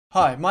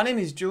Hi, my name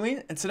is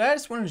Julian, and today I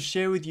just wanted to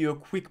share with you a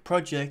quick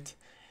project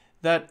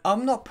that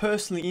I'm not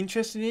personally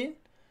interested in,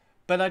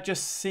 but I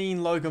just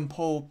seen Logan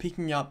Paul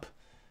picking up,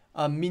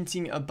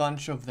 minting a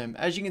bunch of them.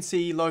 As you can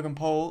see, Logan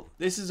Paul,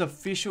 this is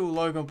official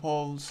Logan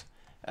Paul's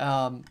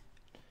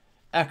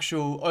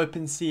actual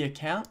OpenSea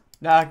account.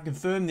 Now I can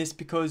confirm this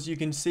because you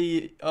can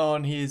see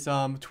on his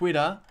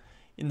Twitter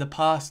in the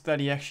past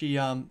that he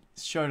actually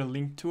showed a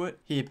link to it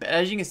here. But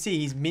as you can see,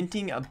 he's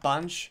minting a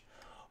bunch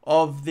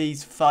of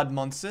these FUD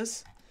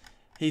monsters.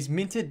 He's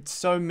minted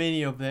so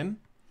many of them.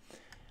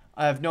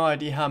 I have no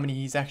idea how many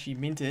he's actually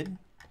minted,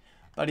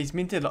 but he's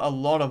minted a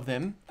lot of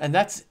them. And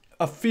that's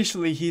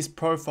officially his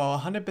profile,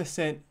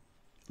 100%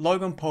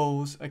 Logan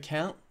Paul's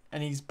account.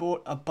 And he's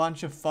bought a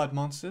bunch of FUD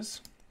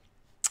monsters.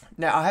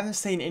 Now, I haven't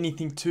seen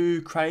anything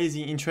too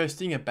crazy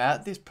interesting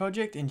about this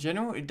project in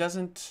general. It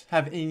doesn't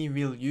have any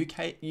real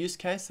use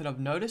case that I've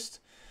noticed.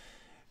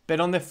 But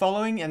on their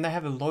following, and they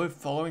have a low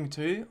following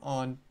too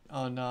on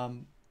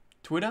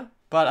Twitter.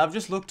 But I've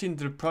just looked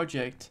into the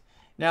project.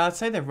 Now, I'd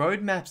say the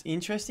roadmap's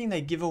interesting.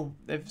 They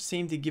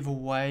seem to give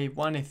away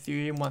 1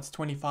 Ethereum once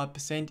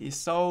 25% is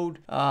sold.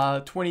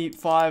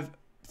 25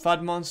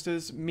 FUD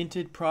monsters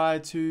minted prior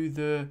to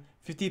the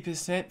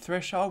 50%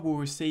 threshold will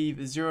receive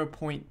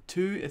 0.2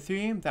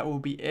 Ethereum. That will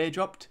be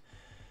airdropped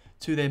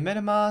to their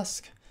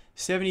MetaMask.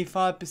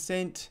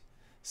 75%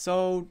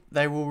 sold.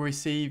 They will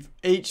receive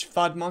each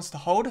FUD monster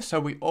holder. So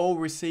we all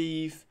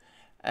receive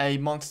a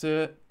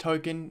monster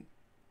token,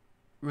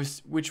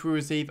 which will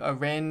receive a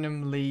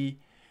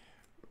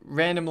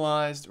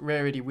randomized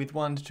rarity with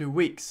 1 to 2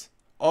 weeks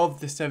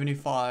of the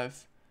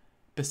 75%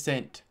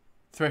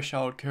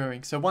 threshold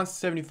occurring. So once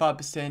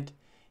 75%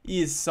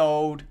 is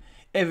sold,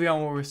 everyone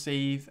will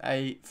receive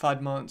a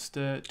FUD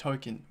monster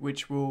token,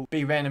 which will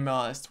be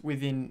randomized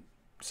within,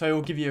 so it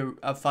will give you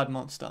a FUD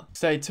monster.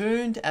 Stay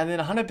tuned. And then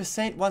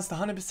 100%, once the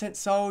 100%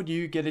 sold,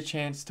 you get a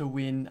chance to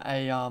win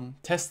a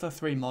Tesla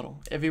 3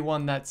 model.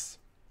 Everyone that's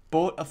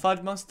bought a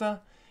FUD monster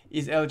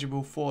is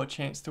eligible for a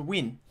chance to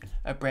win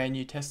a brand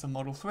new Tesla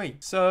Model 3.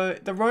 So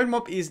the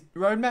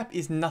roadmap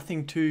is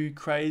nothing too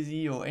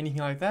crazy or anything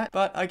like that,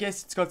 but I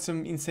guess it's got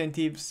some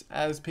incentives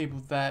as people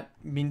that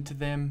mint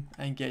them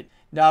and get.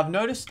 Now I've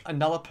noticed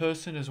another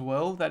person as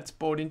well that's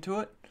bought into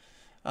it.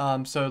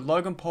 So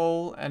Logan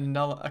Paul and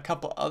a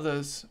couple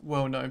others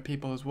well-known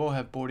people as well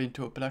have bought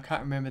into it, but I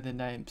can't remember their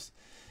names.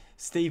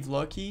 Steve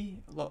Lockie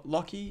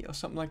or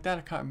something like that.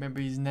 I can't remember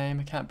his name.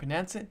 I can't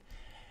pronounce it.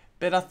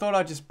 But I thought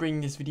I'd just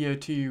bring this video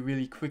to you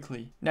really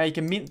quickly. Now you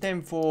can mint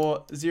them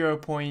for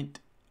 0.03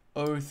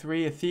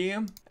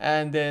 Ethereum.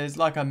 And there's,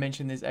 like I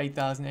mentioned, there's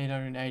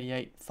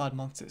 8,888 FUD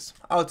monsters.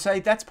 I would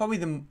say that's probably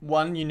the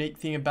one unique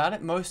thing about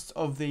it. Most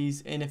of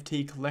these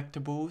NFT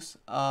collectibles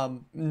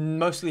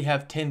mostly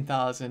have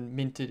 10,000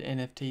 minted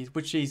NFTs,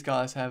 which these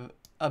guys have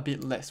a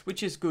bit less,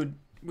 which is good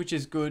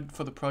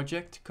for the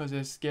project because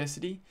there's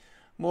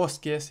more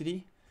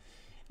scarcity.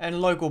 And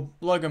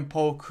Logan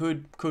Paul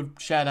could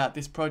shout out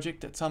this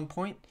project at some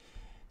point.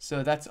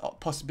 So that's a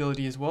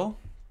possibility as well.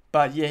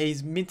 But yeah,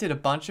 he's minted a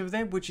bunch of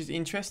them, which is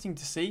interesting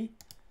to see.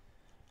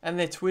 And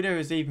their Twitter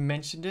has even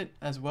mentioned it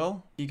as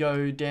well. You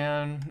go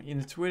down in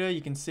the Twitter,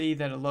 you can see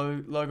that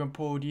Logan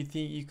Paul, do you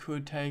think you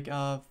could take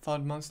a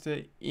FUD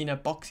monster in a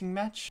boxing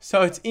match?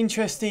 So it's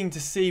interesting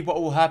to see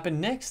what will happen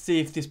next.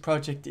 See if this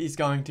project is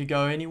going to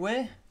go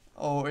anywhere.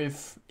 Or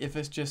if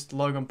it's just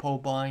Logan Paul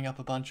buying up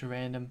a bunch of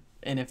random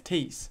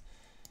NFTs.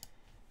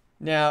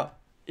 Now,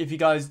 if you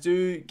guys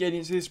do get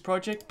into this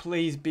project,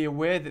 please be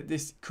aware that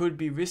this could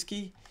be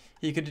risky.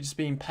 He could have just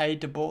been paid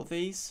to bought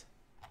these,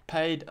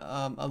 paid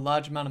a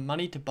large amount of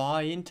money to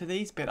buy into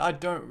these, but I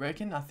don't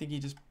reckon. I think he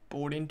just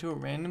bought into it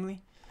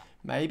randomly,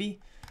 maybe.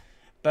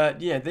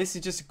 But yeah, this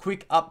is just a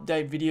quick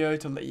update video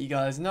to let you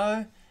guys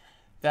know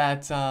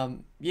that,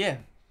 yeah,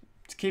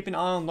 to keep an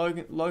eye on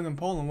Logan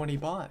Paul and what he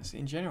buys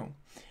in general.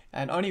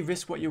 And only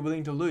risk what you're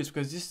willing to lose,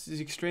 because this is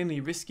extremely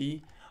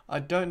risky. I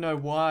don't know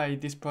why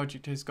this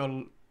project has got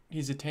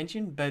his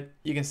attention, but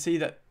you can see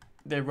that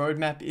their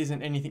roadmap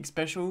isn't anything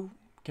special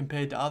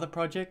compared to other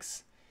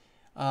projects.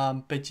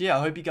 But yeah, I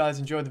hope you guys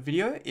enjoyed the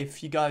video.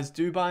 If you guys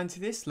do buy into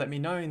this, let me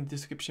know in the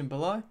description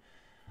below.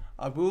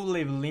 I will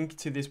leave a link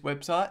to this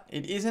website.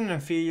 It isn't an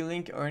affiliate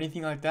link or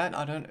anything like that.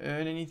 I don't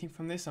earn anything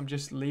from this. I'm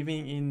just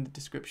leaving in the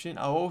description.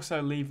 I'll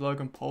also leave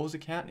Logan Paul's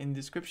account in the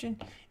description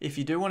if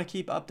you do want to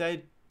keep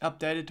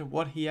updated to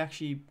what he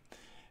actually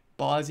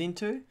buys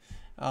into.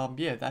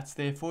 Yeah, that's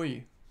there for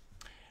you.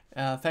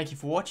 Thank you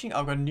for watching.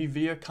 I've got a new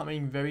video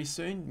coming very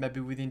soon, maybe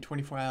within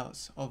 24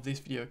 hours of this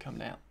video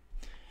coming out.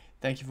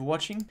 Thank you for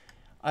watching.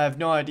 I have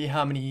no idea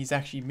how many he's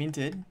actually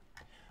minted,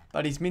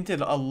 but he's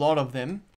minted a lot of them.